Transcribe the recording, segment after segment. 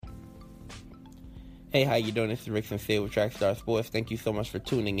Hey, how you doing? This is Rick Sincere with Trackstar Sports. Thank you so much for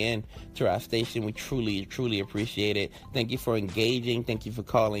tuning in to our station. We truly appreciate it. Thank you for engaging. Thank you for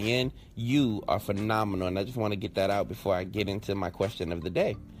calling in. You are phenomenal, and I just want to get that out before I get into my question of the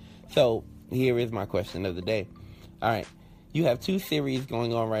day. So here is my question of the day. All right. You have two series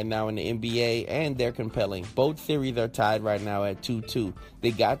going on right now in the NBA, and they're compelling. Both series are tied right now at 2-2.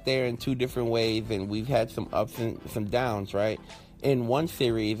 They got there in two different ways, and we've had some ups and some downs, right? In one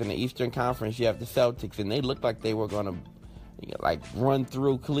series, in the Eastern Conference, you have the Celtics, and they looked like they were going to run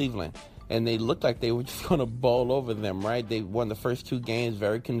through Cleveland. And they looked like they were just going to bowl over them, right? They won the first two games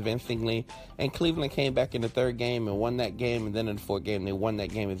very convincingly, and Cleveland came back in the third game and won that game, and then in the fourth game, they won that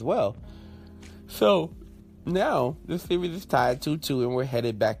game as well. So now, this series is tied 2-2, and we're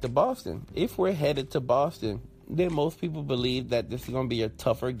headed back to Boston. If we're headed to Boston, then most people believe that this is going to be a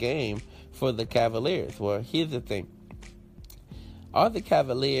tougher game for the Cavaliers. Well, here's the thing. Are the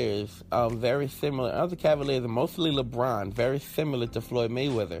Cavaliers very similar? Are the Cavaliers, mostly LeBron, very similar to Floyd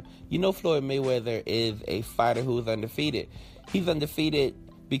Mayweather? You know Floyd Mayweather is a fighter who is undefeated. He's undefeated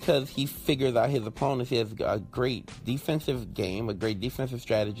because he figures out his opponents. He has a great defensive game, a great defensive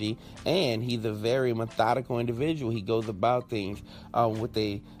strategy, and he's a very methodical individual. He goes about things with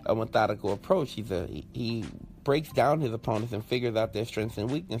a methodical approach. He breaks down his opponents and figures out their strengths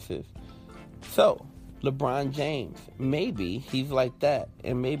and weaknesses. So LeBron James, maybe he's like that,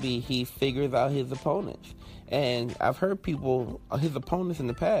 and maybe he figures out his opponents. And I've heard people, his opponents in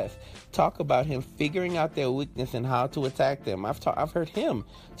the past, talk about him figuring out their weakness and how to attack them. I've heard him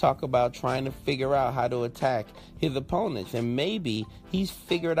talk about trying to figure out how to attack his opponents. And maybe he's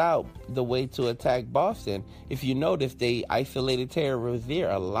figured out the way to attack Boston. If you notice, they isolated Terry Rozier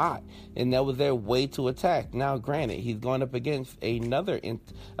a lot, and that was their way to attack. Now, granted, he's going up against another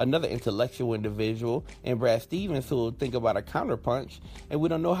intellectual individual in Brad Stevens who will think about a counterpunch, and we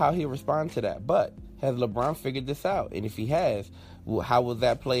don't know how he'll respond to that. But has LeBron figured this out? And if he has, well, how will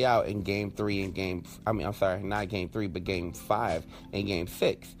that play out in Game 3 and not Game 3, but Game 5 and Game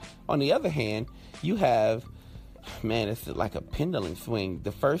 6? On the other hand, you have, it's like a pendulum swing.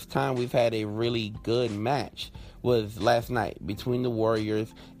 The first time we've had a really good match was last night between the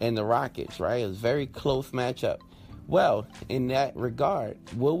Warriors and the Rockets, right? It was a very close matchup. Well, in that regard,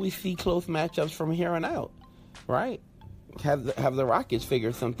 will we see close matchups from here on out, right? Have the Rockets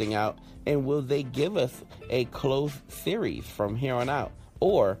figure something out, and will they give us a close series from here on out?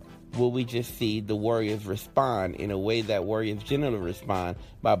 Or will we just see the Warriors respond in a way that Warriors generally respond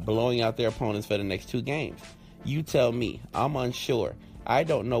by blowing out their opponents for the next two games? You tell me. I'm unsure. I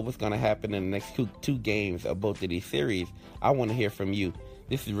don't know what's going to happen in the next two games of both of these series. I want to hear from you.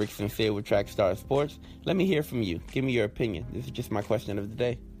 This is Rick Sincere with Trackstar Sports. Let me hear from you. Give me your opinion. This is just my question of the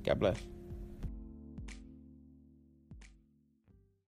day. God bless.